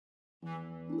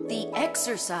The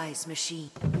exercise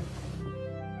machine.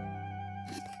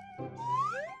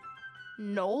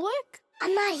 Nolik?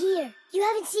 I'm not here. You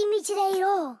haven't seen me today at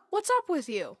all. What's up with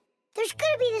you? There's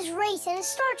gonna be this race and it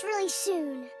starts really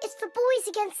soon. It's the boys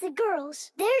against the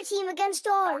girls. Their team against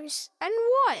ours. And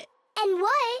what? And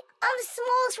what? I'm the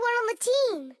smallest one on the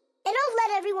team. And I'll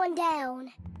let everyone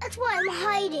down. That's why I'm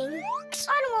hiding. 'Cause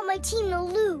I don't want my team to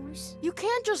lose. You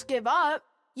can't just give up.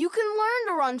 You can learn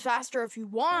to run faster if you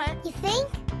want. You think?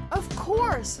 Of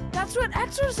course. That's what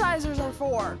exercisers are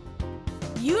for.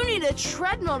 You need a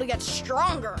treadmill to get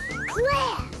stronger.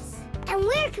 Class! And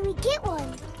where can we get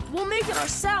one? We'll make it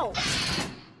ourselves.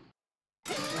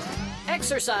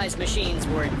 Exercise machines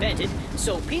were invented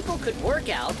so people could work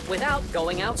out without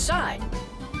going outside.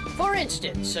 For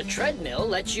instance, a treadmill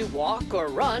lets you walk or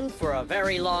run for a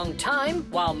very long time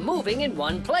while moving in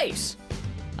one place.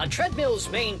 A treadmill's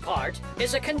main part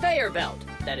is a conveyor belt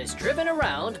that is driven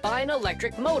around by an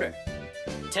electric motor.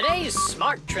 Today's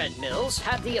smart treadmills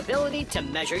have the ability to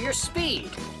measure your speed,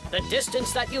 the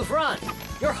distance that you've run,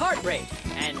 your heart rate,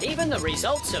 and even the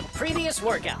results of previous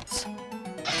workouts.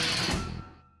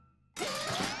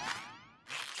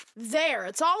 There,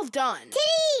 it's all done.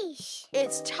 Tish!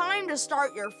 It's time to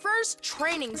start your first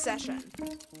training session.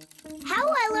 How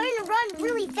will I learn to run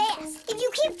really fast if you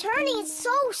keep turning it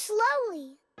so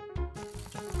slowly?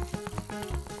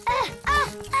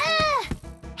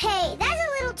 Hey, that's a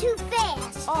little too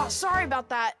fast. Oh, sorry about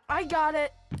that. I got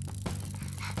it.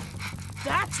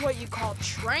 That's what you call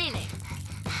training.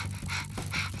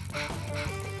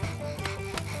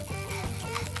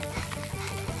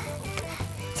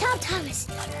 Tom Thomas,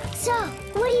 so,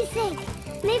 what do you think?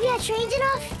 Maybe I trained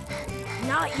enough?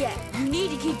 Not yet. You need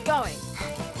to keep going.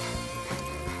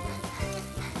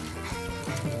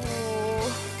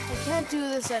 Oh, I can't do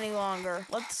this any longer.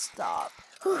 Let's stop.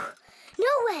 Whew.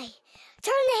 No way.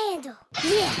 Turn the handle.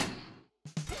 Yeah.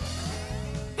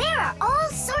 There are all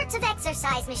sorts of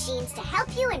exercise machines to help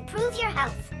you improve your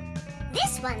health.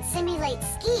 This one simulates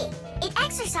skiing. It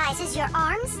exercises your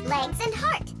arms, legs, and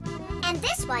heart. And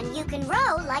this one you can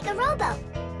row like a rowboat.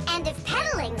 And if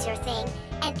pedaling's your thing,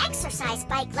 an exercise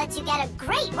bike lets you get a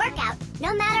great workout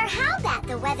no matter how bad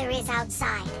the weather is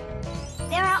outside.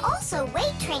 There are also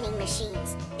weight training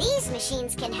machines. These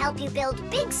machines can help you build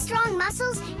big, strong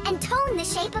muscles and tone the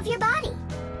shape of your body.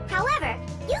 However,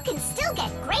 you can still get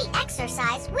great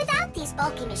exercise without these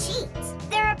bulky machines.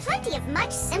 There are plenty of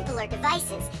much simpler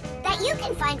devices that you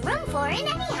can find room for in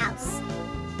any house.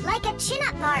 Like a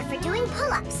chin-up bar for doing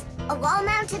pull-ups, a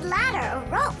wall-mounted ladder or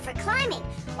rope for climbing,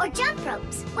 or jump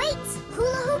ropes, weights,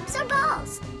 hula hoops, or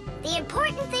balls. The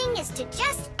important thing is to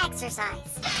just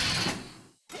exercise.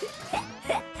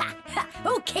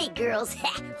 Okay, girls,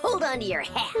 hold on to your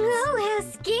hats. Oh, how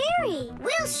scary.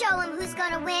 We'll show him who's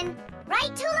gonna win.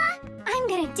 Right, Tula? I'm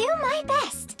gonna do my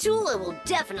best. Tula will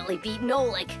definitely beat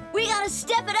Nolik. We gotta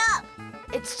step it up.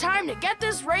 It's time to get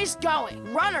this race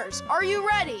going. Runners, are you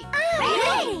ready?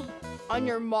 Ready! On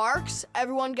your marks,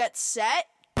 everyone get set,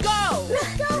 go!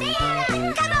 Let's go!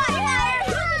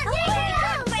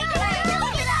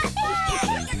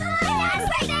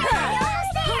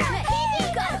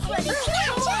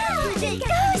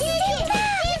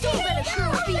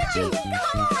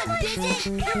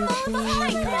 Come on!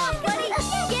 Come on, buddy!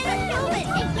 Get it moving!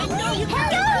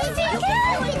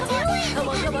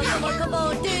 Come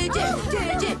on, DJ!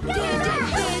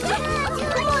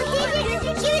 Come on, Digit!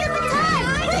 Shoot him a time!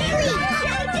 Quickly!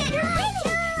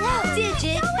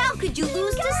 Digit, how could you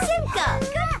lose to Simka?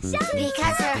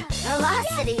 Because her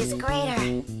velocity is greater.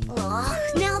 Oh,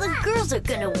 now the girls are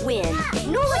gonna win.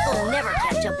 Nolik will never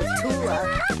catch up with Tula.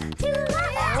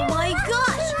 Oh my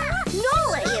gosh!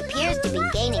 Nolik! He appears to be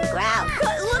gaining ground.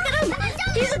 Look at him!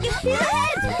 He's looking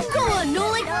ahead! Go on,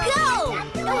 Nolik, go!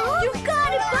 You got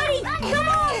it, buddy! Come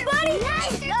on, buddy! Hey,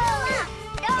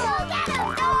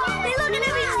 look at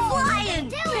him, he's flying!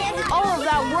 All of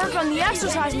that work on the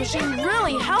exercise machine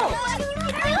really helped.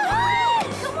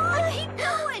 Come on, keep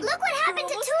going! Look what happened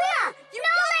to Tula! You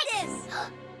got this!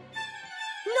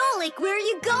 Nolik, where are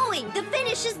you going? The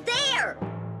finish is there!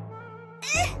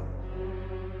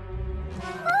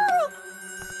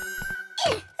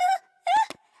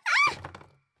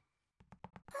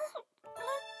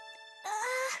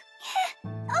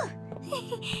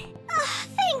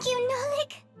 Thank you,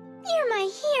 Nolik. You're my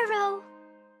hero.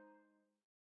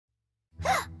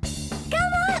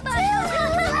 Come on,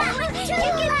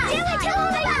 Tula! You can do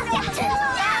it,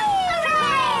 Tula!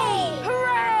 Hooray!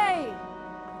 Hooray!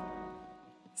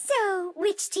 So,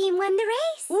 which team won the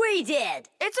race? We did!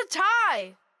 It's a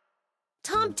tie.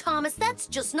 Tom Thomas, that's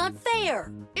just not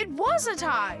fair. It was a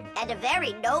tie. And a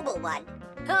very noble one.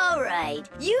 All right,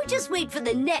 you just wait for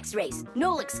the next race.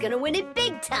 Nolik's gonna win it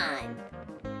big time.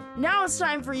 Now it's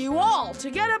time for you all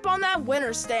to get up on that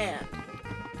winner stand.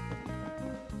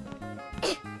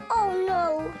 Oh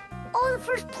no! All the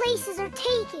first places are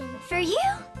taken. For you,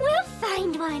 we'll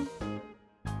find one.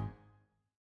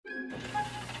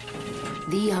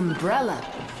 The umbrella.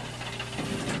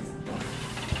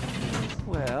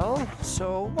 Well,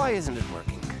 so why isn't it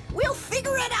working? We'll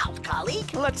figure it out,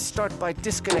 colleague. Let's start by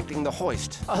disconnecting the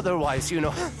hoist. Otherwise, you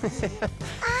know...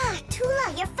 Ah,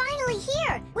 Tula, you're finally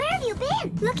here. Where have you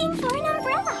been? Looking for an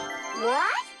umbrella.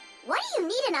 What? What do you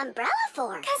need an umbrella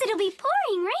for? Because it'll be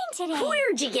pouring rain today.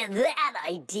 Where'd you get that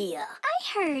idea? I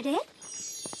heard it.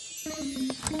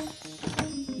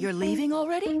 You're leaving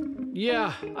already?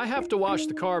 Yeah, I have to wash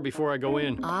the car before I go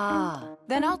in. Ah,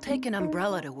 then I'll take an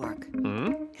umbrella to work.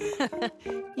 Hmm?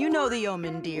 You know the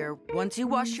omen, dear. Once you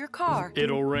wash your car.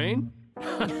 It'll rain?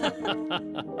 Oh.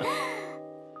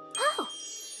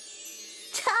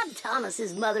 Todd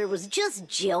Thomas's mother was just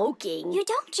joking. You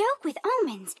don't joke with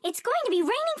omens. It's going to be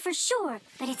raining for sure,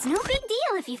 but it's no big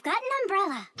deal if you've got an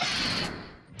umbrella.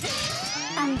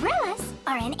 Umbrellas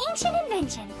are an ancient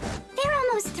invention. They're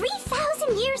almost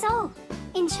 3,000 years old.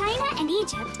 In China and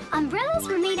Egypt, umbrellas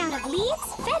were made out of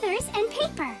leaves, feathers, and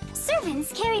paper.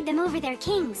 Servants carried them over their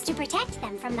kings to protect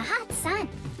them from the hot sun.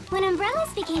 When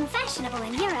umbrellas became fashionable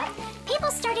in Europe, people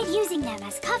started using them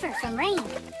as cover from rain.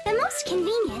 The most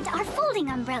convenient are folding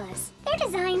umbrellas. Their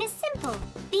design is simple.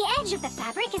 The edge of the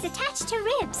fabric is attached to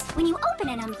ribs. When you open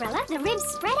an umbrella, the ribs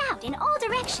spread out in all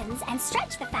directions and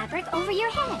stretch the fabric over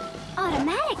your head.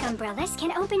 Automatic umbrellas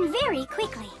can open very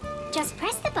quickly. Just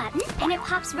press the button and it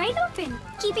pops right open,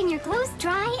 keeping your clothes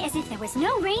dry as if there was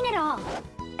no rain at all.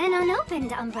 An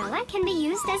unopened umbrella can be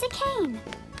used as a cane.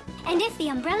 And if the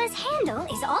umbrella's handle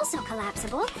is also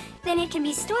collapsible, then it can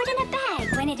be stored in a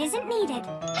bag when it isn't needed.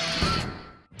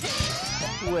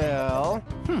 Well,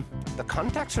 the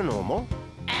contacts are normal.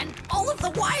 And all of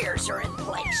the wires are in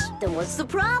place. Then what's the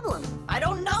problem? I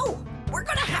don't know. We're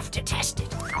gonna have to test it.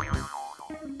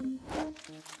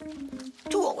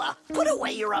 Tula, put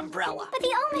away your umbrella. But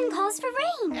the omen calls for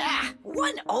rain. Ah,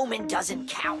 one omen doesn't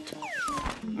count.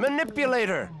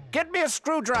 Manipulator, get me a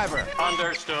screwdriver.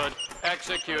 Understood.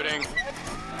 Executing.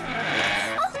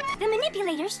 Oh, the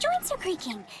manipulator's joints are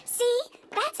creaking. See?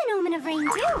 That's an omen of rain,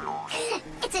 too.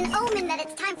 It's an omen that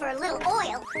it's time for a little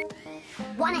oil.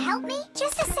 Want to help me?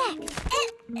 Just a sec.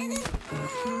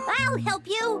 I'll help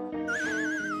you.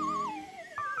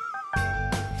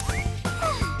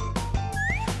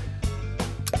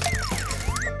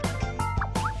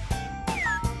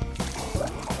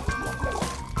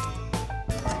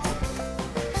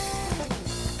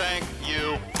 Thank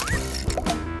you.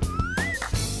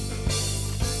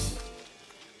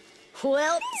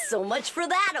 Well, so much for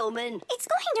that omen. It's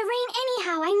going to rain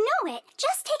anyhow, I know it.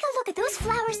 Just take a look at those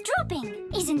flowers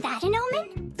drooping. Isn't that an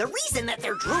omen? The reason that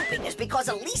they're drooping is because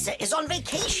Elisa is on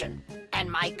vacation. And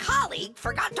my colleague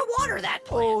forgot to water that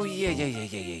plant. Oh,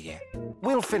 yeah.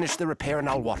 We'll finish the repair and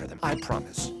I'll water them, I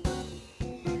promise.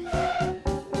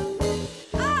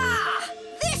 Ah!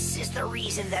 This is the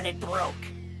reason that it broke.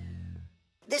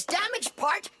 This damaged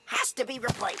part has to be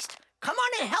replaced. Come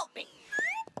on and help me.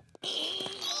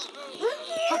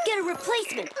 I'll get a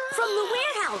replacement from the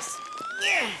warehouse.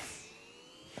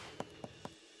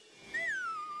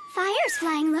 Fire's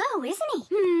flying low, isn't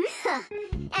he?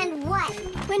 And what?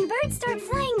 When birds start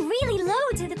flying really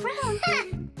low to the ground.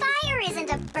 Fire isn't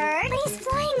a bird. But he's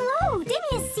flying low,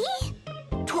 didn't you see?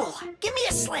 Tula, give me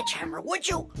a sledgehammer, would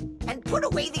you? And put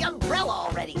away the umbrella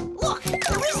already. Look,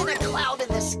 there isn't a cloud in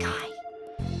the sky.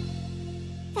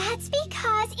 That's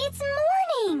because it's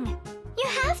morning. You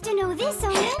have to know this,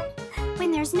 Owen.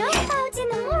 When there's no clouds in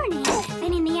the morning,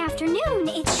 then in the afternoon,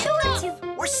 it's sure to...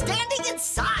 We're standing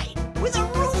inside with a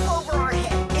roof over our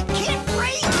head. It can't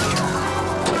rain.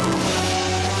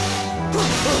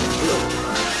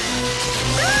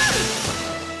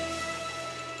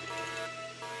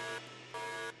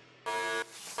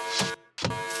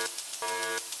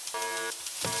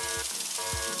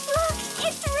 Look,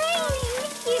 it's raining.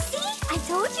 You see? I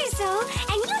told you so,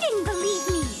 and you didn't believe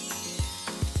me.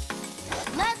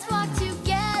 Let's walk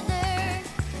together,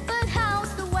 but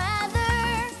how's the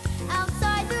weather?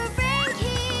 Outside the rain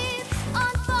keeps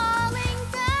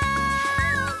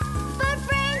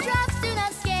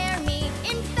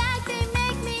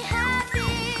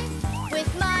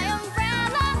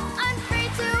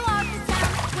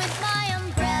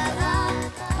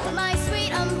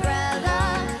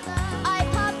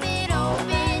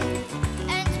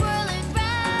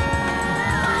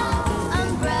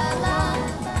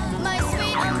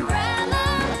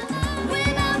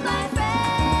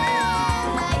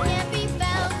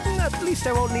least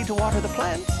I won't need to water the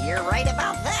plants. You're right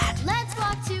about that. Let's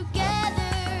walk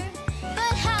together.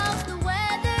 But how's the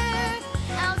weather?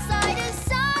 Outside is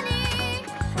sunny.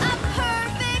 A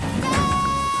perfect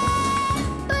day.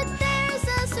 But there's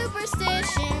a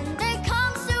superstition that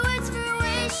comes to its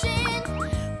fruition.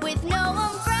 With no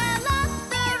umbrella,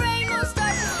 the rain will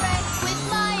start to spray. With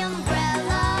my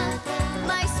umbrella,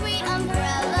 my sweet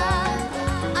umbrella,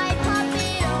 I pop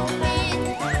it open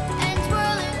and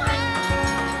twirl it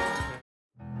round.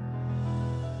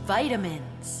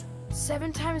 Vitamins.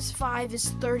 7 times 5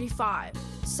 is 35.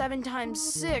 7 times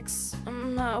 6.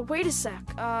 Wait a sec.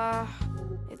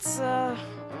 It's Tom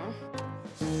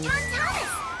Thomas,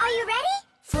 are you ready?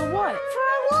 for what? For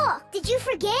a walk. Did you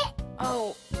forget?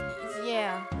 Oh,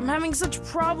 yeah. I'm having such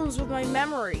problems with my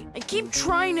memory. I keep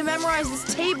trying to memorize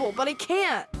this table, but I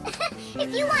can't.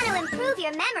 If you want to improve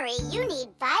your memory, you need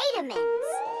vitamins.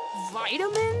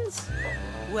 Vitamins?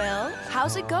 Well,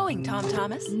 how's it going, Tom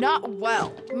Thomas? Not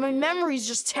well. My memory's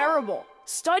just terrible.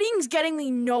 Studying's getting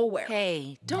me nowhere.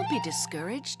 Hey, don't be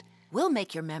discouraged. We'll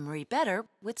make your memory better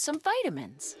with some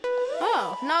vitamins.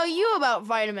 Oh, now you about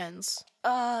vitamins.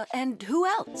 And who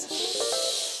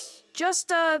else?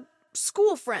 Just a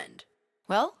school friend.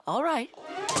 Well, all right.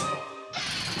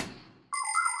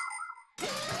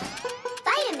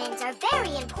 Vitamins are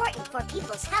very important for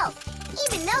people's health,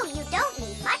 even though you don't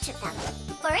need much of them.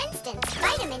 For instance,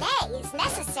 vitamin A is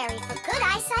necessary for good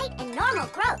eyesight and normal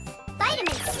growth.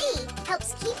 Vitamin C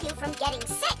helps keep you from getting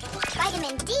sick.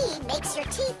 Vitamin D makes your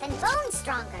teeth and bones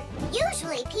stronger.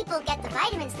 Usually, people get the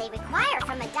vitamins they require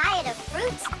from a diet of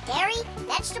fruits, dairy,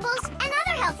 vegetables, and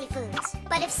other healthy foods.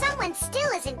 But if someone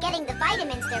still isn't getting the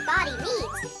vitamins their body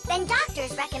needs, then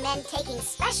doctors recommend taking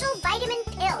special vitamin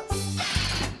pills.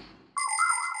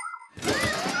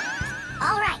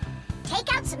 All right, take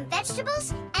out some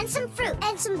vegetables and some fruit.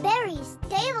 And some berries.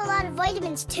 They have a lot of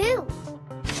vitamins, too.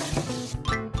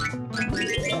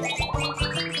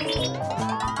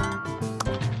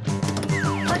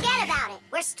 Forget about it.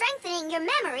 We're strengthening your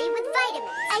memory with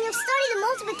vitamins. And you'll study the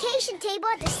multiplication table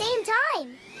at the same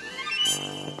time.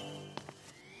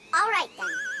 All right,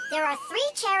 then. There are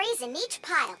 3 cherries in each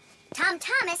pile. Tom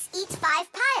Thomas eats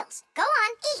 5 piles. Go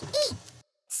on, eat.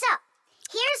 So,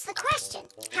 here's the question.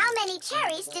 How many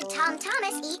cherries did Tom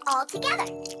Thomas eat altogether?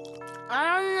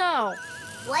 I don't know.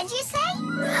 What'd you say?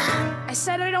 I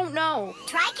said I don't know.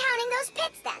 Try counting those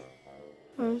pits, then.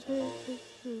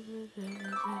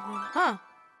 Huh.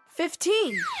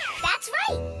 15. That's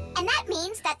right. And that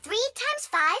means that 3 times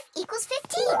 5 equals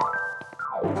 15.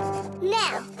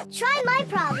 Now, try my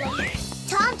problem.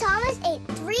 Tom Thomas ate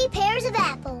 3 pairs of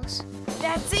apples.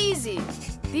 That's easy.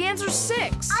 The answer's 6.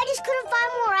 I just couldn't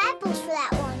find more apples for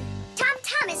that one. Tom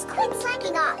Thomas, quit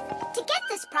slacking off. To get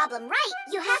this problem right,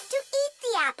 you have to eat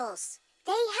the apples.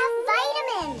 They have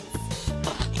vitamins.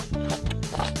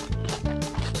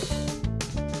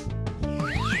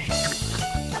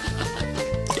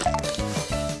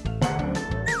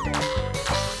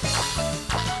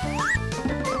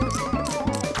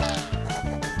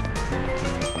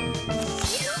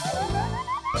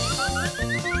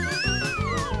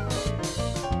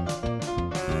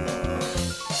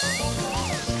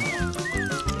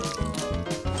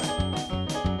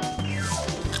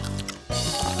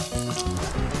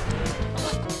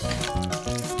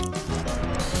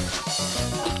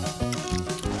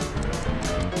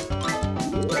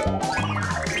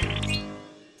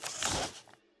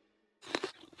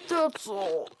 That's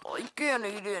all. I can't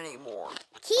eat anymore.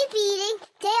 Keep eating.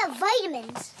 They have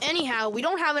vitamins. Anyhow, we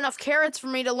don't have enough carrots for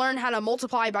me to learn how to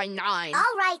multiply by 9.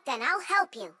 All right, then. I'll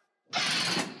help you.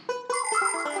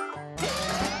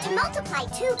 To multiply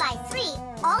 2 by 3,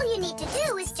 all you need to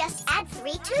do is just add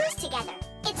 3 2's together.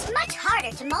 It's much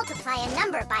harder to multiply a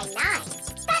number by 9.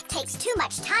 That takes too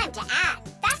much time to add.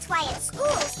 That's why at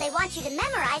schools they want you to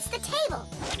memorize the table.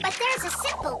 But there's a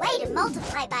simple way to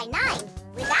multiply by 9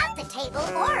 without the table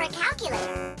or a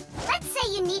calculator. Let's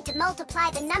say you need to multiply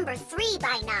the number 3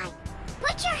 by 9.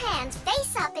 Put your hands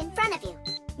face up in front of you.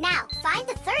 Now, find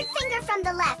the 3rd finger from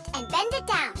the left and bend it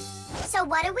down. So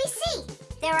what do we see?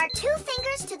 There are 2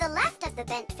 fingers to the left of the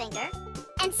bent finger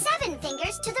and 7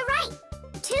 fingers to the right.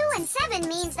 2 and 7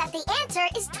 means that the answer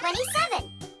is 27.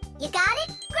 You got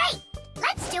it? Great!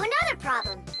 Let's do another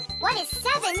problem. What is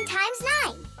 7 times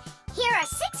 9? Here are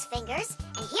 6 fingers,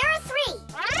 and here are 3.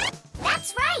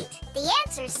 That's right! The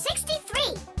answer's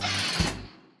 63.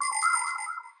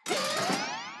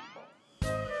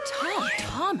 Tom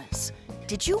Thomas,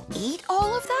 did you eat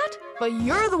all of that? But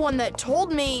you're the one that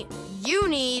told me you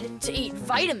need to eat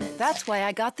vitamins. That's why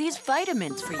I got these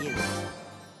vitamins for you.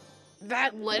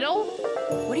 That little?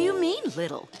 What do you mean,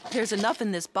 little? There's enough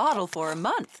in this bottle for a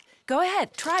month. Go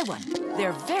ahead, try one.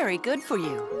 They're very good for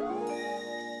you.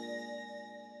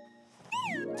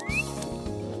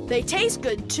 They taste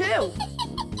good, too.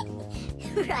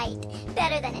 Right.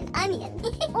 Better than an onion.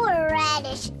 Or a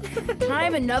radish. Can I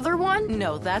have another one?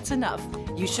 No, that's enough.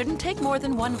 You shouldn't take more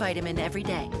than one vitamin every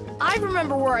day. I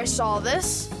remember where I saw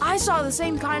this. I saw the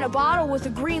same kind of bottle with a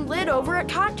green lid over at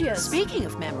Katya's. Speaking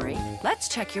of memory, let's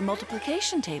check your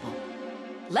multiplication table.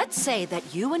 Let's say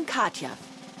that you and Katya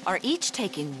are each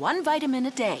taking one vitamin a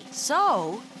day.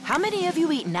 So, how many have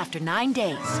you eaten after 9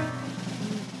 days?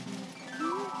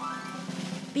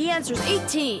 The answer's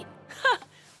 18.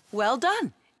 Well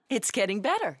done. It's getting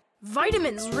better.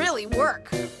 Vitamins really work.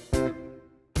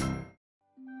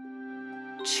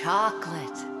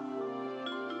 Chocolate.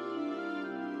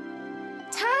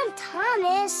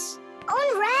 Thomas,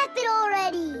 unwrap it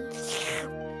already.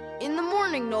 In the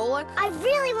morning, Nolik. I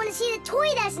really want to see the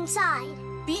toy that's inside.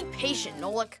 Be patient,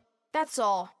 Nolik. That's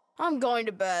all. I'm going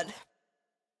to bed.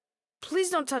 Please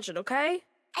don't touch it, okay?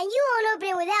 And you won't open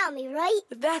it without me, right?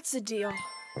 That's the deal.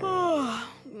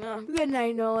 Good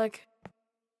night, Nolik.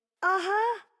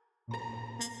 Uh-huh.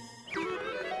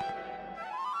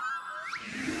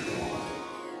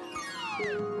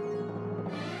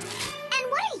 And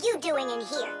what are you doing in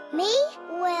here? Me?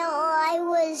 Well, I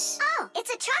was... Oh, it's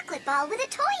a chocolate ball with a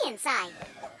toy inside.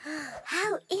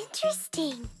 How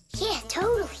interesting. Yeah,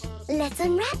 totally. Let's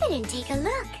unwrap it and take a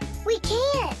look. We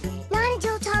can't. Not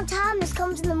until Tom Thomas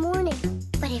comes in the morning.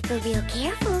 But if we're real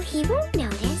careful, he won't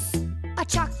notice. A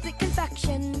chocolate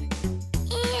confection,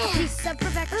 a piece of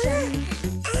perfection.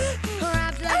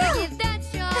 Perhaps like a gift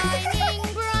that's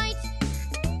shining bright.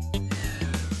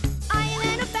 I am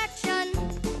an affection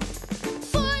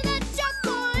for the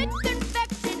chocolate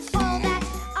confection. All that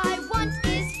I want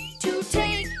is to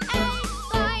take a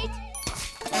bite.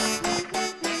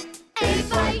 A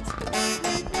bite.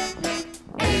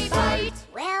 A bite.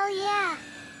 Well, yeah.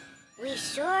 We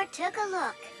sure took a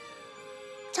look.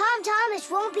 Tom Thomas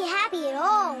won't be happy at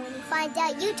all when he finds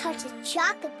out you touched the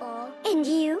chocolate ball. And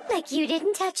you? Like you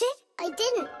didn't touch it? I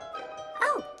didn't.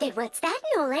 Oh, then what's that,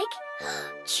 Nolik?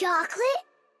 Chocolate?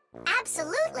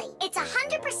 Absolutely. It's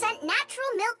 100%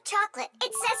 natural milk chocolate.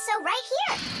 It says so right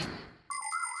here.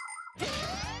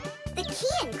 The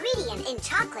key ingredient in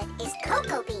chocolate is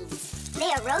cocoa beans. They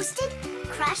are roasted,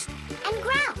 crushed, and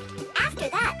ground. After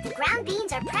that, the ground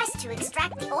beans are pressed to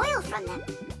extract the oil from them.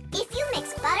 If you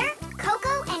mix butter,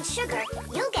 cocoa, and sugar,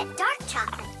 you'll get dark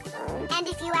chocolate. And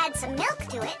if you add some milk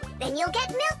to it, then you'll get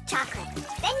milk chocolate.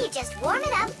 Then you just warm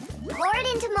it up, pour it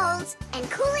into molds, and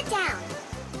cool it down.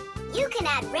 You can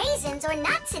add raisins or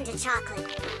nuts into chocolate.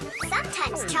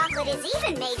 Sometimes chocolate is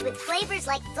even made with flavors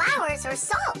like flowers or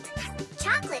salt.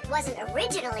 Chocolate wasn't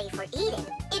originally for eating.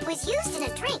 It was used in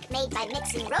a drink made by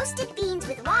mixing roasted beans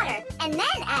with water and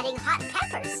then adding hot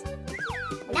peppers.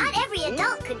 Not every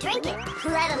adult could drink it,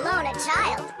 let alone a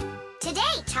child.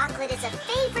 Today, chocolate is a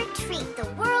favorite treat the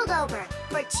world over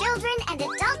for children and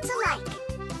adults alike.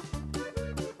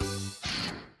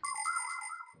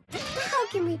 How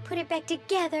can we put it back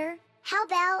together? How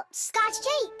about Scotch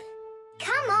tape?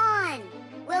 Come on!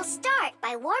 We'll start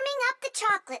by warming up the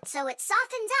chocolate so it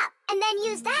softens up, and then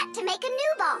use that to make a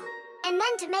new ball. And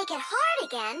then to make it hard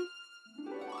again,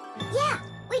 yeah,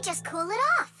 we just cool it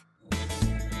off.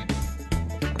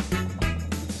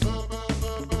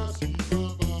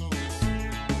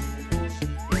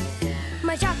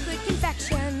 My chocolate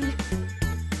confection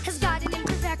has got an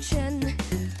imperfection.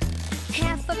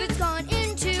 Half of it's gone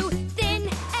into thin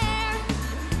air.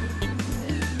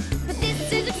 But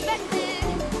this is expected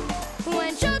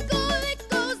when chocolate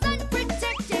goes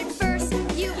unprotected. First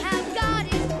you have got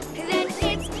it, then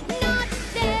it's not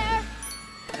there.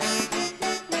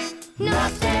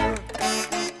 Not there.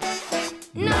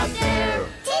 Not there.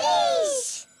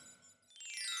 Titties!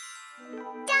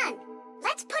 Done.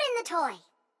 Let's put in the toy.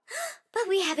 But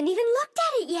we haven't even looked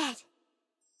at it yet.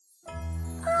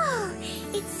 Oh,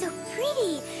 it's so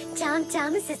pretty. Tom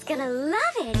Thomas is gonna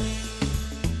love it.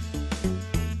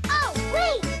 Oh,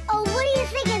 wait! Oh, what do you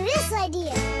think of this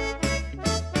idea?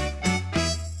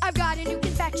 I've got a new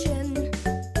confection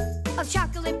of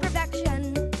chocolate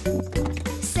perfection.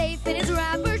 Safe in its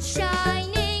wrapper,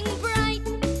 shining bright.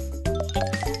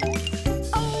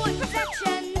 Oh, what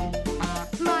perfection!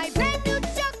 My brand new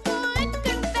chocolate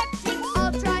confection.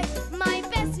 I'll try my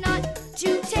best not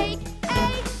to take a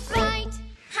bite.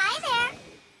 Hi there.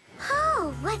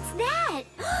 Oh, what's that?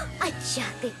 A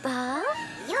chocolate ball?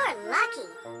 You're lucky.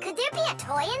 Could there be a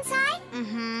toy inside?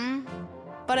 Mm-hmm.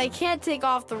 But I can't take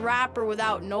off the wrapper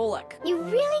without Nolik. You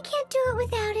really can't do it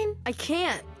without him? I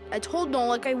can't. I told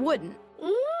Nolik I wouldn't.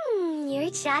 Your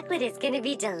chocolate is gonna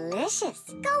be delicious.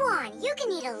 Go on, you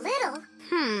can eat a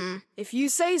little. If you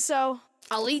say so,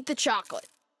 I'll eat the chocolate.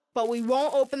 But we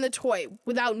won't open the toy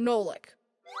without Nolik.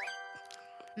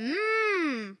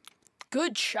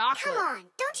 Good chocolate. Come on,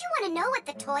 don't you want to know what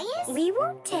the toy is? We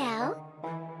won't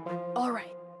tell. All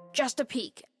right, just a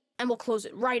peek, and we'll close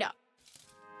it right up.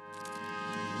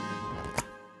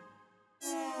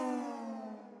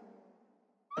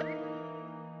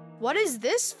 What is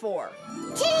this for?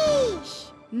 Tish!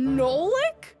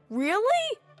 Nolik?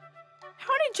 Really?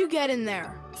 How did you get in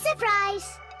there?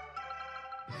 Surprise!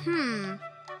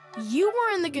 You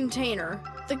were in the container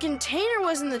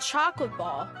was in the chocolate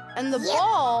ball, and the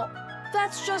ball,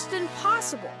 that's just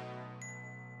impossible.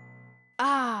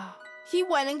 Ah, he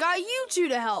went and got you two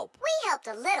to help. We helped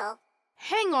a little.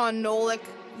 Hang on, Nolik.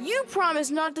 You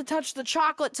promised not to touch the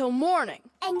chocolate till morning.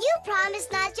 And you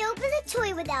promised not to open the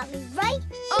toy without me, right?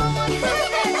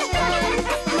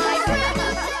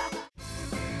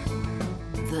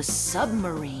 The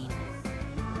submarine.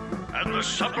 And the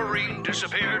submarine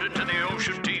disappeared into the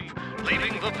ocean deep,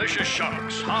 leaving the vicious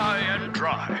sharks high and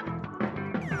dry.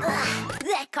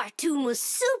 That cartoon was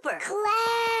super.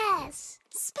 Class!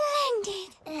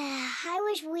 Splendid! I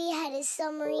wish we had a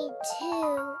submarine,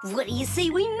 too. What do you say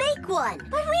we make one?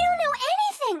 But we don't know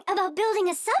anything about building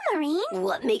a submarine.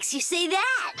 What makes you say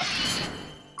that?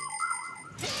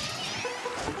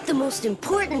 The most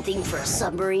important thing for a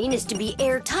submarine is to be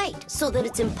airtight so that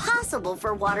it's impossible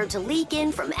for water to leak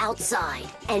in from outside.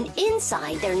 And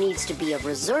inside there needs to be a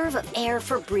reserve of air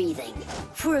for breathing.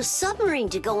 For a submarine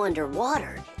to go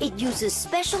underwater, it uses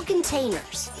special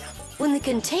containers. When the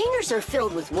containers are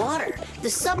filled with water, the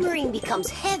submarine becomes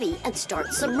heavy and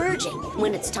starts submerging.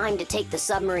 When it's time to take the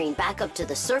submarine back up to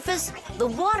the surface, the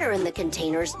water in the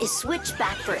containers is switched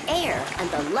back for air and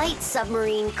the light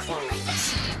submarine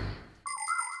climbs.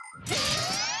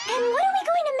 And what are we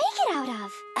going to make it out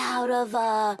of? Out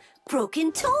of,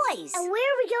 broken toys. And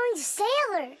where are we going to sail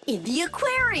her? In the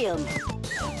aquarium.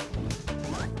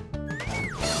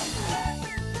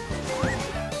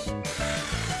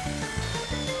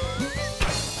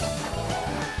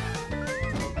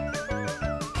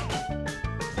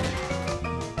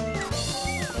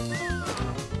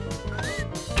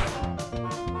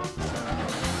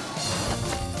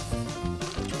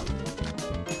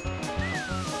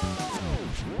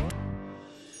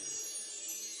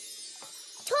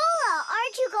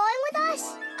 Aren't you going with us?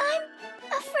 I'm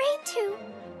afraid to.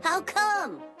 How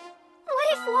come? What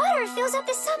if water fills up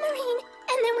the submarine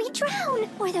and then we drown?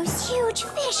 Or those huge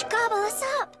fish gobble us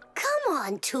up? Come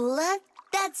on, Tula.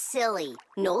 That's silly.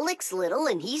 Nolik's little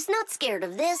and he's not scared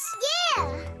of this. Yeah!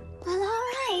 Well, all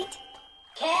right.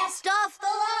 Cast off the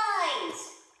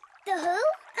lines! The who?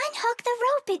 Unhook the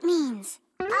rope, it means.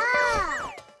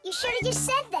 Ah! You should have just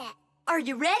said that. Are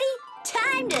you ready?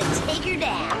 Time to take her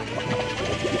down.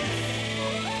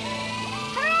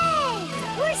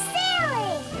 We're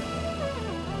sailing!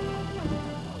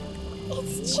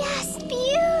 It's just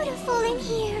beautiful in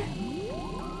here.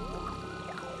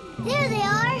 There they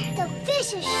are, the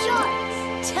vicious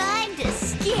sharks. Time to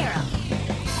scare them.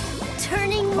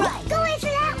 Turning right. Go after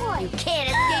that one. You can't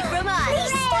escape from us.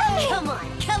 Please stop it. Come on,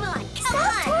 come on, come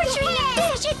Stop on. torturing the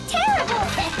fish. It's terrible.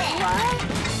 What?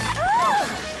 Oh,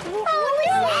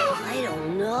 no. I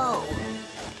don't know.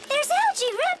 There's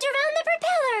algae wrapped around the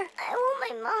propeller. I want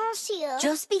my mouse here.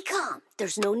 Just be calm.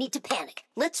 There's no need to panic.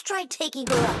 Let's try taking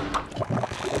her up.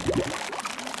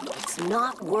 It's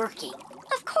not working.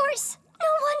 Of course. No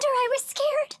wonder I was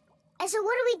scared. And so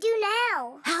what do we do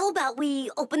now? How about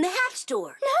we open the hatch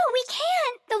door? No, we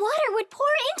can't. The water would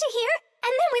pour into here,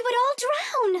 and then we would all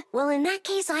drown. Well, in that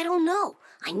case, I don't know.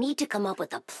 I need to come up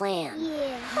with a plan.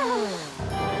 Yeah.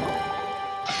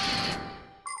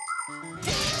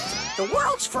 The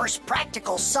world's first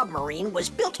practical submarine was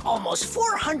built almost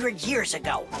 400 years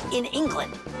ago in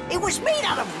England. It was made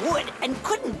out of wood and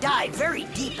couldn't dive very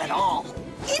deep at all.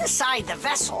 Inside the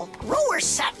vessel, rowers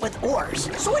sat with oars,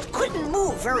 so it couldn't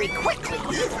move very quickly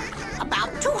either.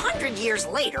 About 200 years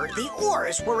later, the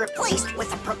oars were replaced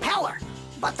with a propeller.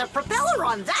 But the propeller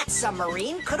on that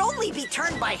submarine could only be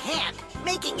turned by hand,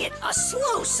 making it a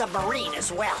slow submarine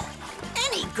as well.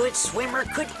 Any good swimmer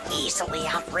could easily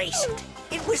outrace it.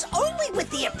 It was only with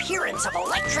the appearance of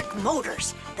electric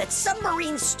motors that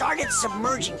submarines started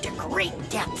submerging to great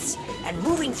depths and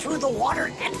moving through the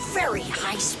water at very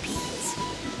high speeds.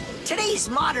 Today's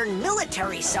modern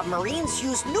military submarines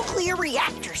use nuclear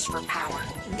reactors for power.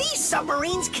 These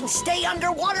submarines can stay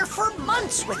underwater for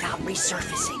months without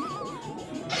resurfacing.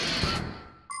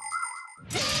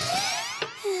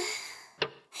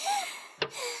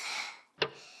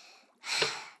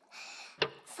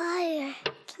 Fire,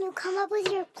 can you come up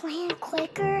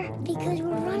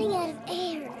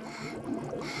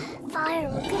fire,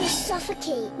 we're gonna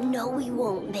suffocate. No, we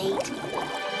won't, mate.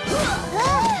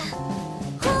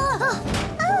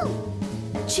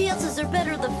 Chances are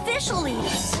better the fish will eat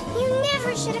us. You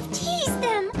never should have teased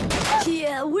them.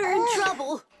 Yeah, we're in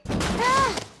trouble.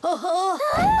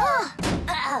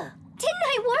 Didn't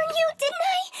I warn you, didn't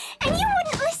I? And you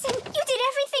wouldn't listen. You did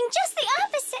everything just the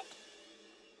opposite.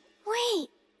 Wait,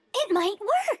 it might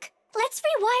work. Let's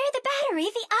rewire the battery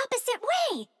the opposite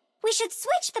way. We should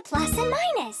switch the plus and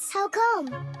minus. How come?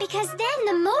 Because then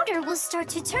the motor will start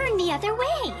to turn the other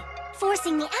way,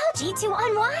 forcing the algae to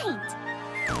unwind.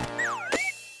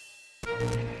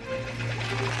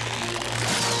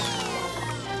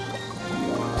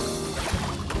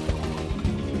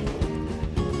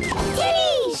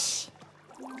 Tish!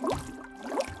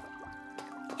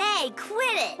 Hey,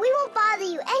 quit it! We won't bother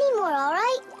you anymore, all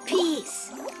right?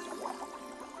 Peace.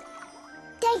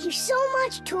 Thank you so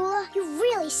much, Tula. You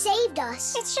really saved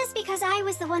us. It's just because I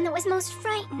was the one that was most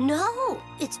frightened. No,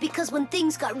 it's because when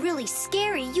things got really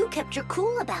scary, you kept your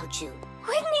cool about you.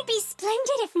 Wouldn't it be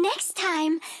splendid if next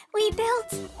time we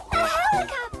built a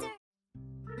helicopter?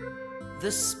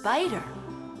 The spider.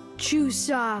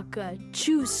 Chusaka,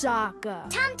 Chusaka.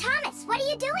 Tom Thomas, what are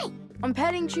you doing? I'm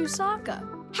petting Chusaka.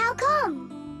 How come?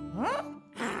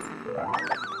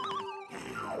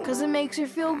 Because it makes her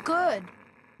feel good.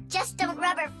 Just don't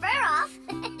rub her fur off.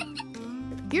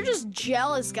 You're just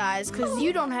jealous, guys, because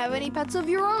you don't have any pets of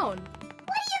your own.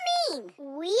 What do you mean?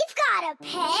 We've got a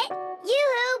pet.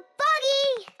 Yoo-hoo,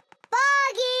 Buggy!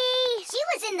 Buggy! She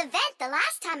was in the vent the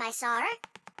last time I saw her.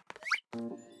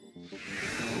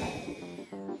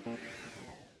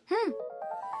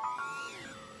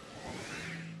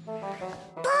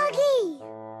 Buggy!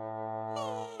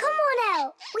 Come on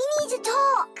out. We need to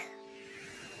talk.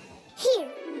 Here,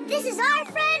 this is our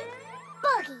friend,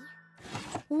 Buggy.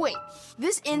 Wait,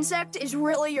 this insect is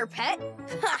really your pet?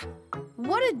 Ha!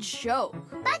 What a joke.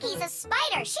 Buggy's a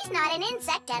spider. She's not an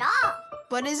insect at all.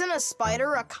 But isn't a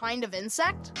spider a kind of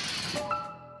insect?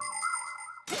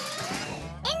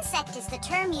 Insect is the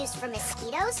term used for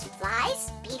mosquitoes,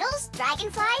 flies, beetles,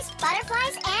 dragonflies,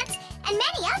 butterflies, ants, and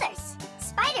many others.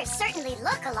 Spiders certainly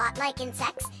look a lot like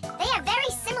insects. They have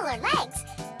very similar legs.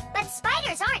 But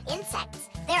spiders aren't insects.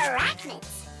 They're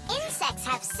arachnids. Insects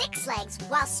have 6 legs,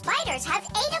 while spiders have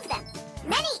 8 of them.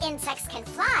 Many insects can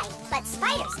fly, but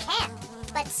spiders can't.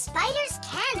 But spiders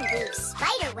can weave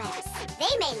spider webs.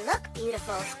 They may look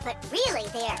beautiful, but really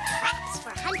they are traps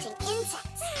for hunting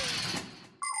insects.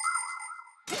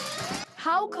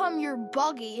 How come your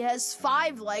Buggy has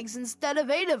 5 legs instead of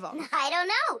 8 of them? I don't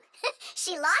know.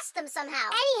 She lost them somehow.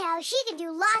 Anyhow, she can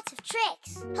do lots of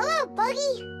tricks. Hello,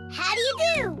 Buggy. How do you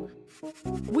do?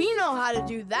 We know how to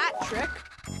do that trick.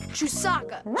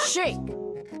 Chusaka, shake.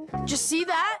 Just see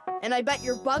that? And I bet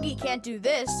your Buggy can't do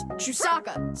this.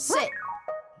 Chusaka, sit.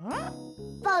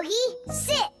 Buggy,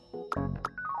 sit.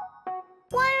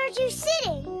 Why aren't you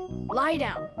sitting? Lie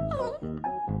down.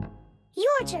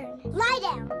 Your turn. Lie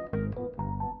down.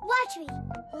 Watch me.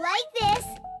 Like this.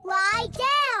 Lie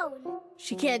down.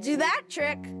 She can't do that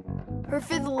trick. Her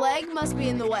 5th leg must be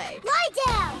in the way. Lie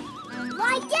down.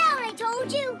 Lie down, I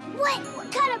told you. What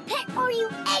kind of pet are you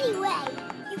anyway?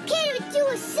 You can't even do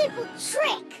a simple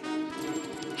trick.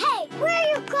 Hey, where are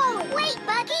you going? Wait,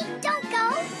 Buggy, don't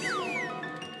go.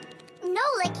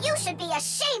 Nolik, you should be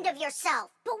ashamed of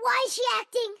yourself. But why is she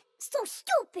acting so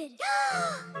stupid?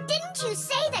 Didn't you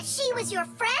say that she was your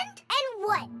friend? And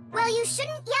what? Well, you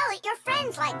shouldn't yell at your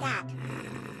friends like that.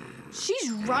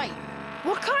 She's right.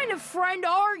 What kind of friend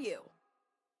are you?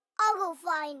 I'll go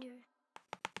find her.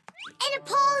 And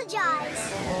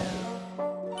apologize.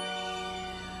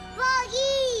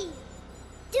 Buggy!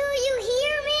 Do you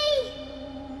hear me?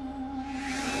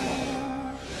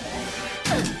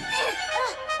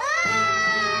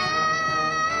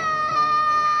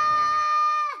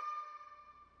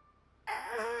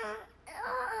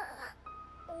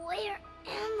 Where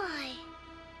am I?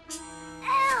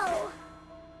 Ow!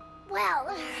 Wow,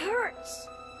 it hurts.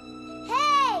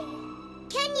 Hey!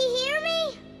 Can you hear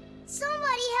me?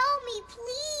 Somebody help me,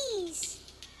 please.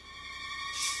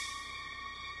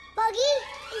 Buggy,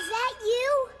 is that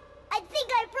you? I think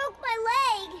I broke my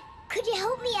leg. Could you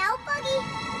help me out, Buggy?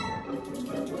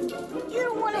 You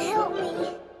don't want to help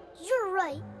me. You're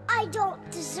right. I don't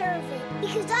deserve it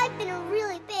because I've been a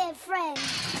really bad friend.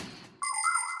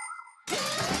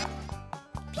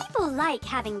 People like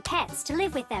having pets to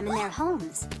live with them in their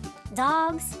homes.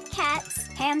 Dogs, cats,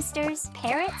 hamsters,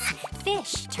 parrots,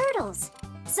 fish, turtles.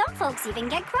 Some folks even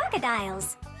get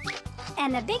crocodiles.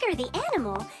 And the bigger the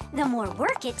animal, the more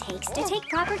work it takes to take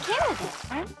proper care of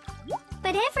it.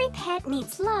 But every pet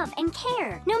needs love and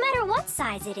care, no matter what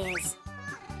size it is.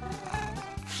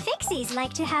 Fixies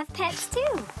like to have pets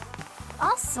too.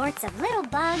 All sorts of little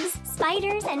bugs,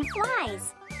 spiders, and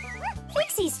flies.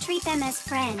 Fixies treat them as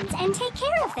friends and take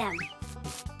care of them.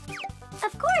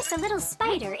 Of course, a little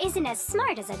spider isn't as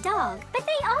smart as a dog, but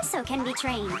they also can be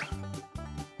trained.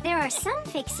 There are some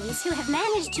Fixies who have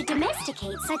managed to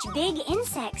domesticate such big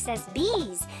insects as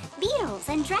bees, beetles,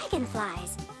 and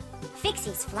dragonflies.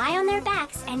 Fixies fly on their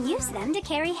backs and use them to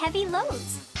carry heavy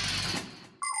loads.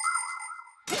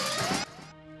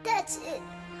 That's it.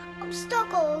 I'm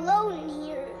stuck all alone in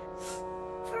here.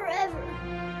 Forever.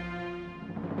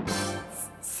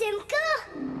 Simka?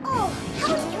 Oh,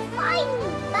 how did you find me?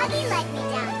 Buggy let me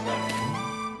down here.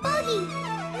 Buggy,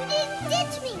 you didn't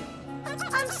ditch me.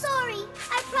 I'm sorry.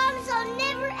 I promise I'll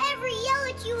never ever yell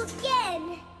at you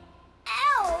again.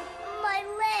 Ow, my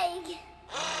leg.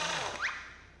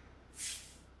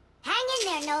 Hang in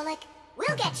there, Nolik.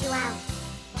 We'll get you out.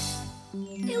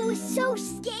 It was so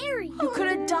scary. You could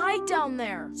have died down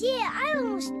there. Yeah, I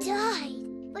almost died.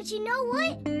 But you know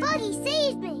what? Buggy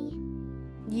saved me.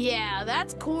 Yeah,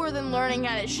 that's cooler than learning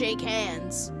how to shake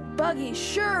hands. Buggy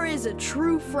sure is a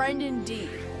true friend indeed.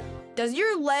 Does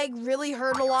your leg really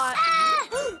hurt a lot? Ah!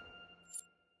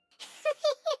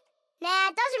 Nah,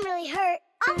 it doesn't really hurt.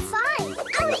 I'm fine.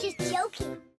 I was just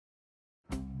joking.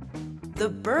 The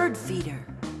bird feeder.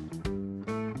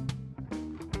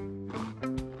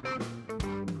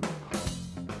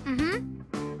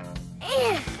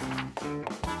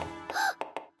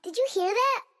 Did you hear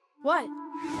that? What?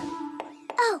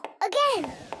 Oh,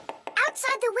 again.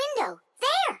 Outside the window.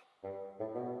 There.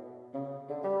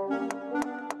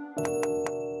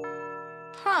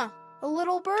 Huh, a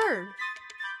little bird.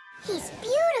 He's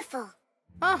beautiful.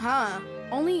 Uh-huh,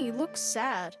 only he looks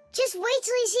sad. Just wait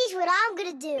till he sees what I'm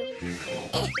gonna do.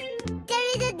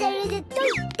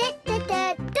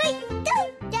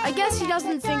 I guess he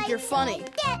doesn't think you're funny.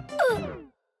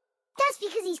 That's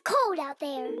because he's cold out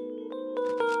there.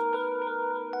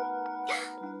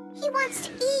 He wants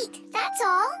to eat, that's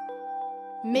all.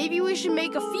 Maybe we should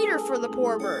make a feeder for the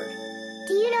poor bird.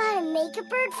 Do you know how to make a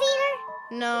bird feeder?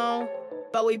 No,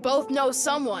 but we both know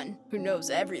someone who knows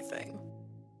everything.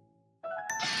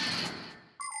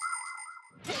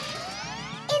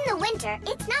 In the winter,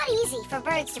 it's not easy for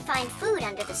birds to find food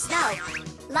under the snow.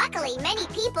 Luckily, many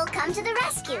people come to the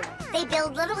rescue. They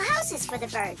build little houses for the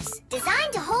birds,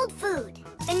 designed to hold food.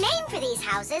 The name for these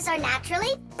houses are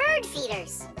naturally bird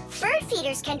feeders. Bird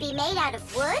feeders can be made out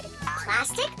of wood,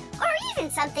 plastic, or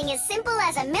even something as simple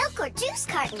as a milk or juice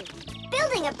carton.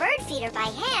 Building a bird feeder by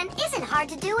hand isn't hard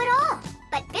to do at all.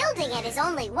 But building it is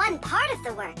only one part of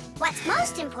the work. What's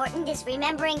most important is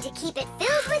remembering to keep it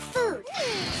filled with food.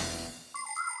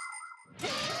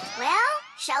 Well,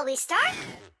 shall we start?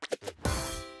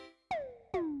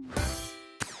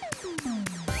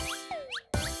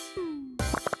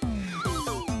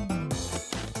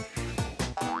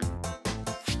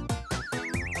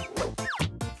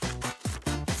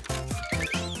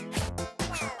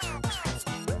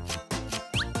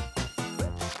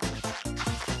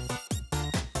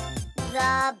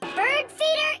 The bird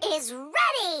feeder is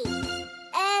ready!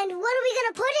 And what are we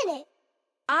gonna put in it?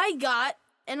 I got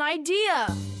an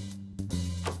idea.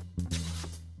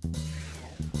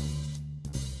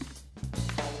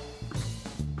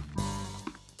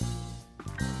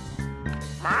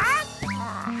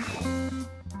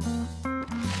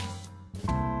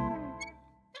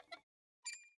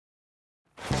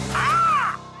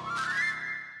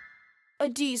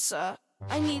 Adisa,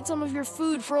 I need some of your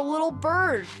food for a little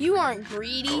bird. You aren't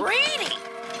greedy. Greedy!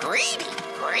 Greedy!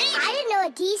 Greedy! I didn't know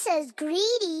Adisa is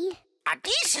greedy.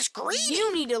 Adisa's greedy!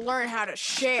 You need to learn how to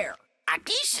share.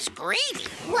 Adisa's greedy!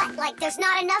 What, like there's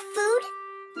not enough food?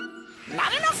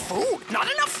 Not enough food! Not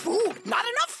enough food! Not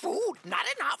enough food! Not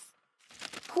enough!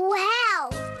 Wow!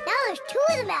 Now there's 2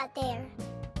 of them out there.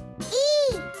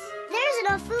 Eat! There's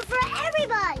enough food for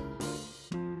everybody!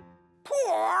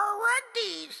 Poor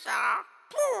Adisa!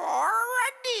 Poor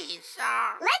Adisa!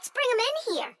 Let's bring them in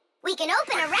here. We can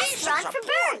open a restaurant for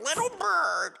birds. Little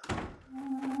bird.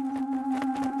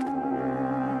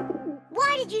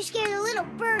 Why did you scare the little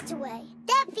birds away?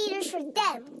 That feeder's for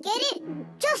them. Get it?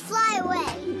 Just fly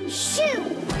away.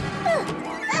 Shoot!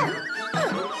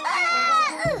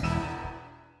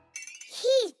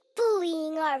 He's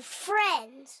bullying our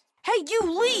friends. Hey, you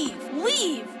leave!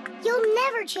 Leave! You'll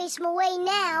never chase him away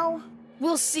now.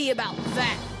 We'll see about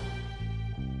that.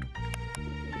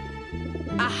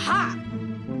 Aha!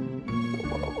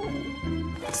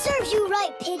 Serves you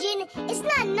right, Pigeon. It's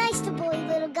not nice to bully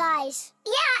little guys.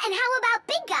 Yeah, and how about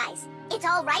big guys? It's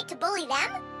all right to bully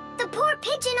them. The poor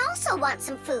pigeon also wants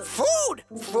some food. Food!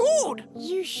 Food!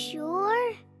 You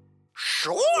sure?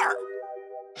 Sure.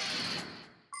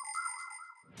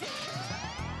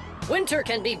 Winter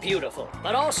can be beautiful,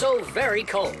 but also very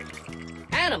cold.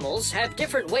 Animals have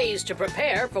different ways to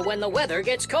prepare for when the weather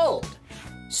gets cold.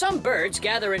 Some birds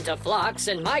gather into flocks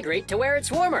and migrate to where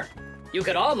it's warmer. You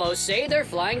could almost say they're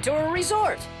flying to a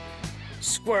resort.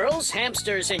 Squirrels,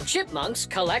 hamsters, and chipmunks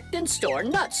collect and store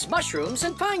nuts, mushrooms,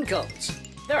 and pine cones.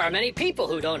 There are many people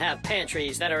who don't have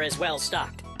pantries that are as well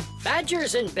stocked.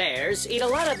 Badgers and bears eat a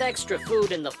lot of extra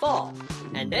food in the fall,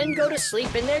 and then go to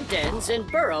sleep in their dens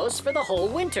and burrows for the whole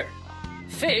winter.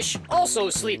 Fish also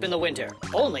sleep in the winter,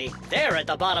 only they're at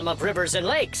the bottom of rivers and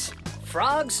lakes.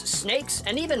 Frogs, snakes,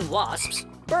 and even wasps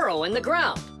burrow in the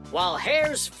ground, while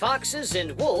hares, foxes,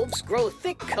 and wolves grow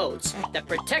thick coats that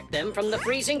protect them from the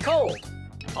freezing cold,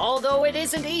 although it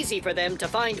isn't easy for them to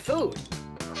find food.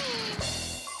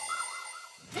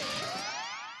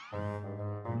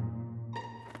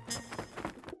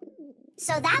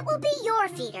 So that will be your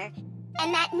feeder,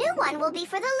 and that new one will be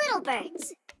for the little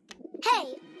birds.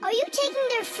 Hey, are you taking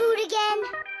their food again?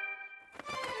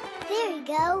 There you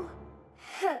go.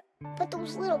 But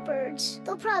those little birds,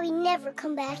 they'll probably never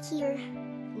come back here.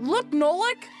 Look,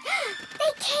 Nolik!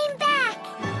 They came back!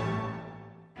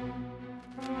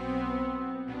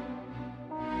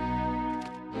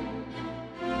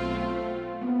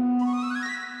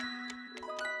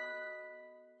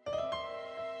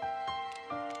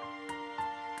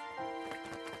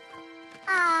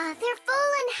 Ah, they're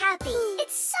full and happy.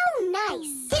 It's so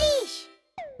nice. Tidish!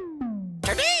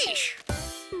 Tadish!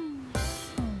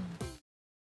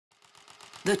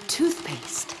 The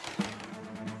toothpaste.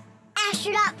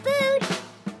 Astronaut food,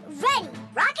 ready.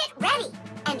 Rocket ready.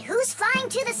 And who's flying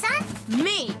to the sun?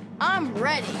 Me! I'm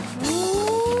ready. A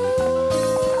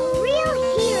real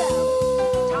hero.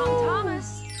 Tom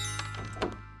Thomas.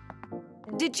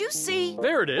 Did you see?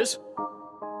 There it is.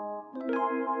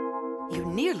 You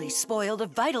nearly spoiled a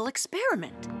vital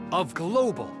experiment. Of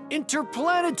global,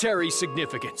 interplanetary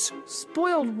significance.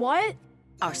 Spoiled what?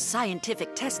 Our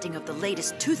scientific testing of the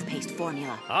latest toothpaste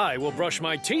formula. I will brush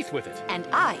my teeth with it. And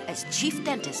I, as chief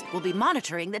dentist, will be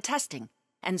monitoring the testing.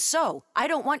 And so, I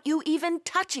don't want you even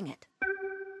touching it.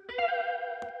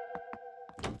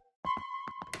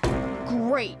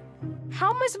 Great.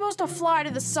 How am I supposed to fly to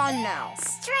the sun now?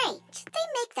 Strange. They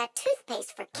make that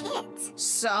toothpaste for kids.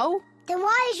 So? Then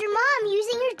why is your mom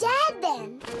using your dad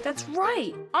then? That's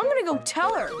right. I'm gonna go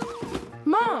tell her.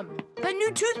 Mom, that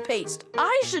new toothpaste,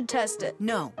 I should test it.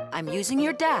 No, I'm using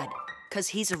your dad, because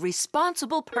he's a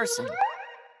responsible person.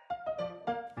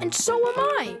 And so am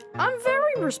I. I'm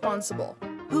very responsible.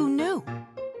 Who knew?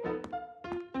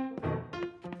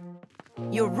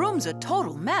 Your room's a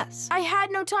total mess. I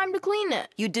had no time to clean it.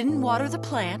 You didn't water the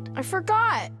plant. I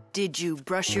forgot. Did you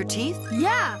brush your teeth?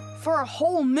 Yeah, for a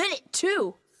whole minute,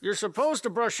 too. You're supposed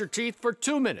to brush your teeth for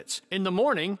 2 minutes, in the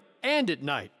morning and at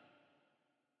night.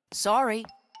 Sorry.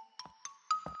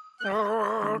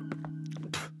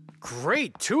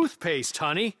 Great toothpaste,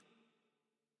 honey.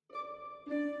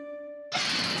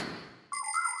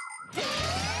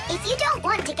 If you don't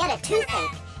want to get a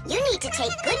toothache, you need to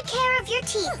take good care of your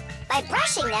teeth by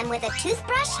brushing them with a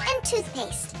toothbrush and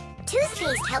toothpaste.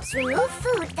 Toothpaste helps remove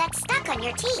food that's stuck on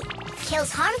your teeth,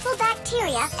 kills harmful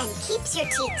bacteria, and keeps your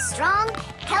teeth strong,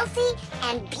 healthy,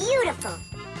 and beautiful.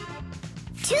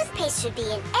 Toothpaste should be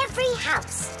in every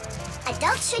house.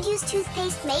 Adults should use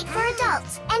toothpaste made for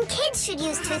adults, and kids should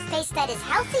use toothpaste that is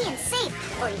healthy and safe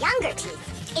for younger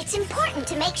teeth. It's important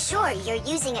to make sure you're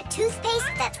using a toothpaste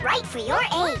that's right for your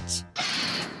age.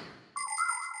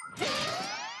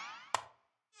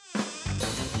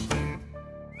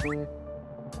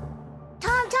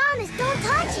 Tom Thomas, don't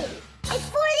touch it! It's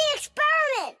for the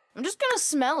experiment! I'm just gonna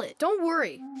smell it. Don't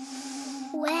worry.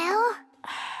 Well?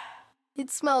 It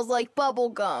smells like bubble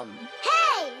gum.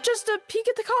 Hey! Just a peek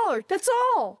at the collar, that's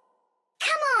all.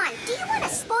 Come on, do you want to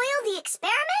spoil the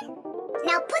experiment?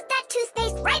 Now put that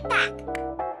toothpaste right back.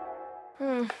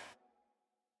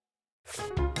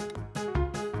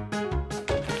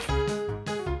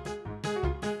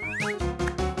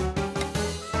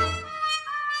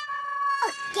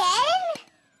 Again?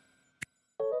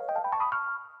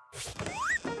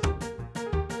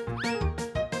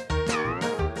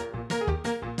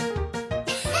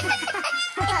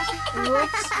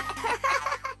 Whoops.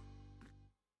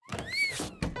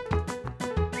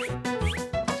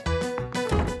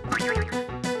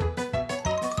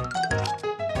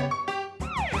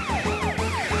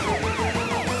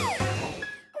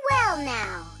 Well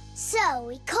now, so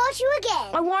we caught you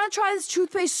again. I want to try this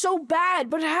toothpaste so bad,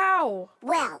 but how?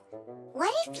 Well,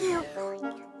 what if you...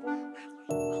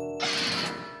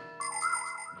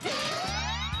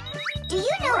 Do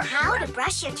you know how to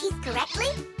brush your teeth correctly?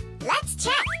 Let's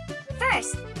check.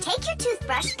 First, take your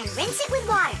toothbrush and rinse it with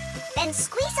water. Then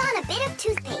squeeze on a bit of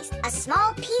toothpaste. A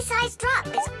small pea-sized drop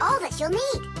is all that you'll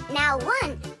need. Now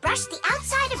 1, brush the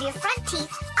outside of your front teeth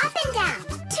up and down.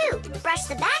 2, brush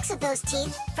the backs of those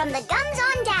teeth from the gums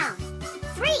on down.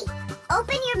 3,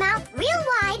 open your mouth real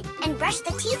wide and brush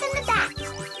the teeth in the back.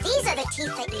 These are the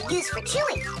teeth that you use for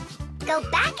chewing. Go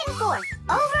back and forth,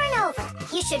 over and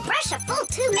over. You should brush a full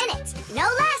 2 minutes, no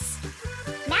less.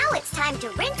 Now it's time to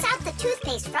rinse out the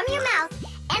toothpaste from your mouth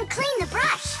and clean the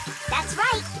brush. That's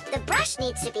right, the brush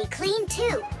needs to be clean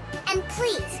too. And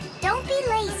please, don't be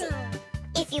lazy.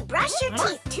 If you brush your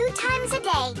teeth 2 times a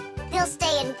day, they'll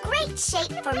stay in great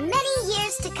shape for many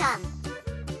years to come.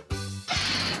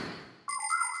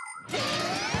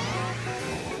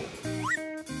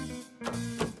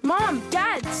 Mom,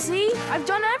 Dad, see? I've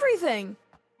done everything.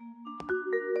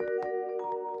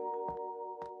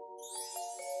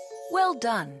 Well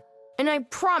done. And I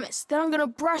promise that I'm gonna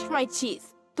brush my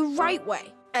teeth the right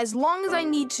way, as long as I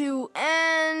need to,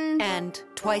 And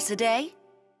twice a day?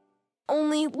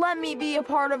 only let me be a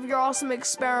part of your awesome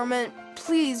experiment.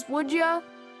 Please, would ya?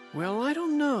 Well, I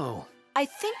don't know. I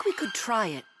think we could try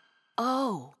it.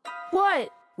 Oh. What?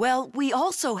 Well, we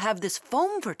also have this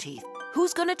foam for teeth.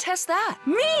 Who's gonna test that?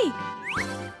 Me!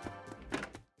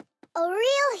 A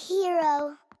real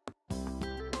hero.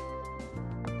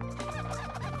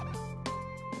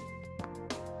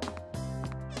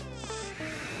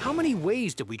 How many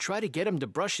ways did we try to get him to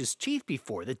brush his teeth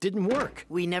before that didn't work?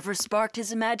 We never sparked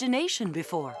his imagination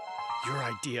before. Your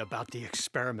idea about the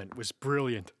experiment was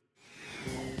brilliant.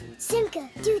 Simka,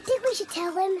 do you think we should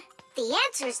tell him? The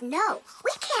answer's no.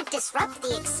 We can't disrupt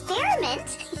the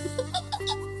experiment.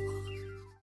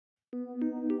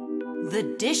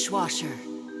 The dishwasher.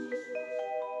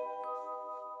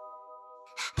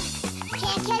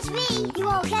 Can't catch me. You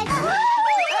won't catch me.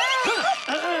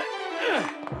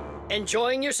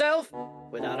 Enjoying yourself?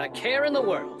 Without a care in the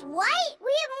world. What?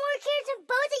 We have more cares than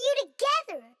both of you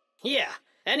together. Yeah,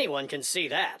 anyone can see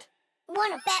that.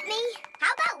 Wanna bet me?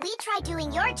 How about we try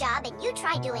doing your job and you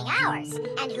try doing ours?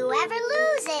 And whoever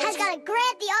loses has got to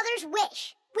grant the other's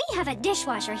wish. We have a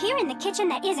dishwasher here in the kitchen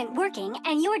that isn't working,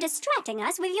 and you're distracting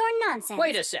us with your nonsense.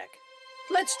 Wait a sec.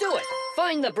 Let's do it.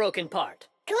 Find the broken part.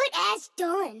 Good as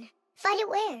done. Find it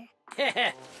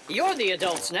where? You're the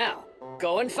adults now.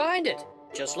 Go and find it.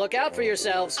 Just look out for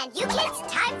yourselves. And you kids,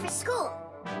 time for school.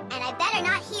 And I better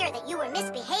not hear that you were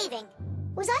misbehaving.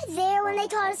 Was I there when they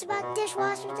taught us about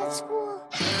dishwashers at school?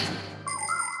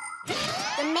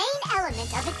 The main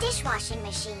element of a dishwashing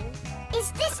machine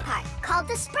is this part, called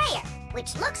the sprayer,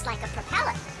 which looks like a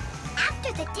propeller.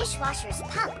 After the dishwasher's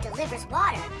pump delivers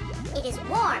water, it is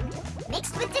warmed,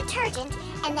 mixed with detergent,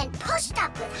 and then pushed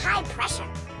up with high pressure.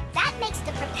 That makes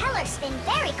the propeller spin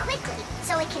very quickly,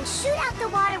 so it can shoot out the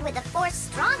water with a force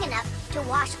strong enough to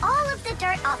wash all of the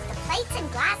dirt off the plates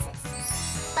and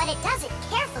glasses. But it does it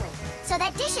carefully, so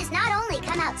that dishes not only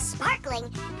come out sparkling,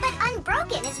 but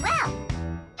unbroken as well.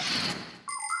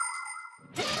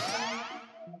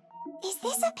 Is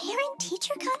this a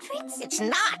parent-teacher conference? It's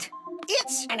not.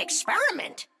 It's an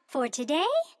experiment. For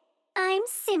today, I'm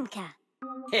Simka.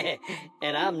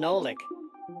 And I'm Nolik.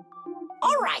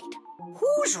 All right.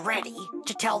 Who's ready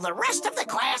to tell the rest of the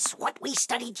class what we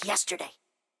studied yesterday?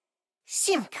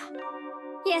 Simka.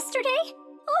 Yesterday?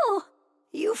 Oh.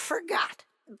 You forgot.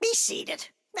 Be seated.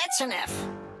 That's an F.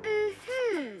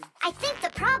 I think the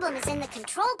problem is in the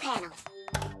control panel.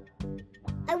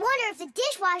 I wonder if the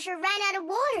dishwasher ran out of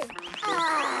water.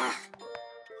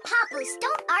 Papoose,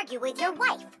 don't argue with your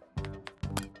wife.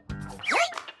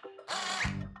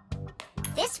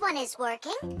 This one is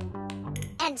working.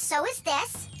 And so is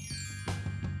this.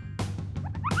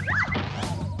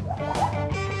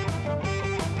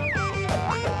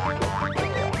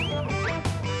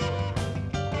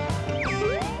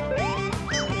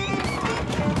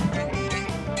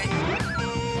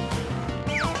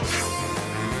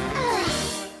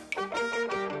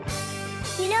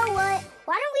 You know what?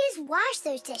 Why don't we just wash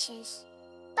those dishes?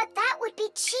 But that would be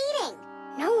cheating.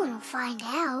 No one will find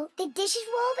out. The dishes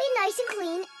will all be nice and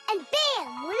clean, and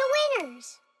bam, we're the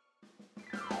winners.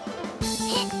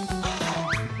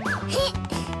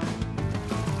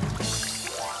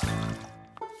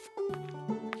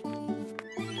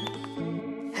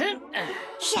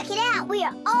 Check it out, we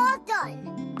are all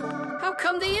done. How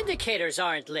come the indicators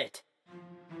aren't lit?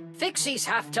 Fixies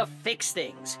have to fix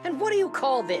things. And what do you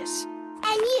call this?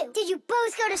 And you, did you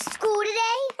both go to school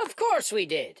today? Of course we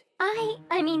did.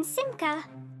 I mean Simka,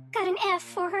 got an F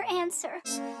for her answer.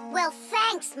 Well,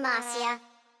 thanks, Marcia.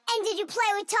 And did you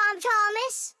play with Tom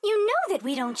Thomas? You know that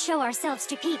we don't show ourselves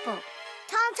to people.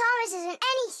 Tom Thomas isn't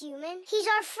any human. He's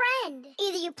our friend.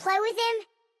 Either you play with him,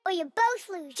 or you both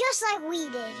lose, just like we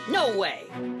did. No way.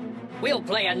 We'll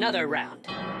play another round.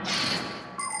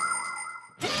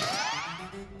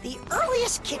 The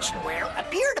earliest kitchenware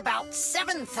appeared about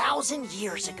 7,000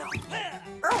 years ago.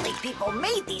 Early people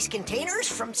made these containers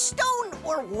from stone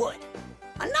or wood.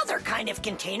 Another kind of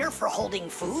container for holding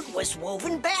food was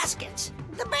woven baskets.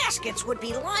 The baskets would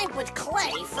be lined with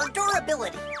clay for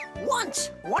durability.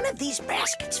 Once, one of these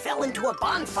baskets fell into a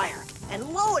bonfire, and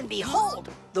lo and behold,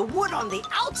 the wood on the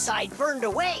outside burned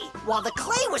away, while the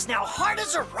clay was now hard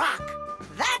as a rock.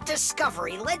 That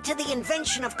discovery led to the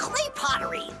invention of clay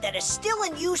pottery that is still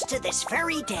in use to this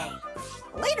very day.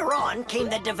 Later on came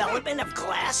the development of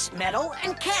glass, metal,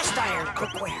 and cast iron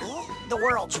cookware. The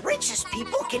world's richest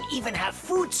people can even have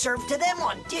food served to them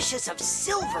on dishes of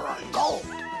silver or gold.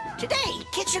 Today,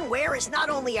 kitchenware is not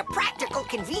only a practical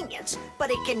convenience,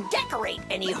 but it can decorate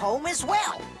any home as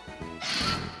well.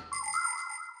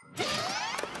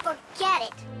 Forget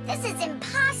it. This is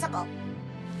impossible.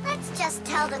 Let's just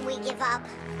tell them we give up.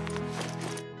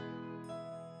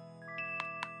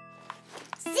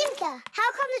 Simka,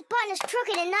 how come this button is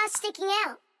crooked and not sticking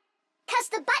out? 'Cause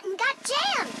the button got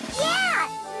jammed. Yeah,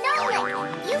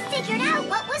 Nolik, you figured out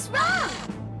what was wrong.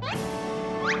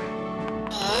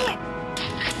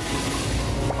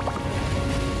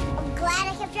 I'm glad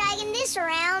I kept dragging this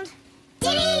around.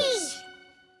 Diddy!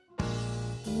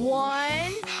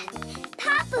 1,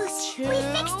 Papoose, 2, we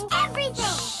fixed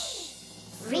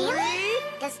everything. Really?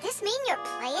 Does this mean you're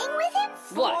playing with him?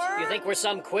 What, you think we're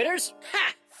some quitters?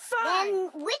 Ha! 5. Then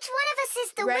which one of us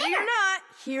is the Ready winner? or not,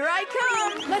 here I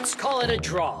come. Let's call it a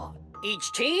draw.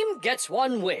 Each team gets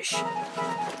one wish.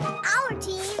 Our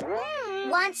team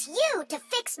wants you to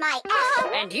fix my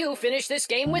And you finish this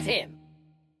game with him.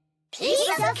 piece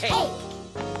of cake.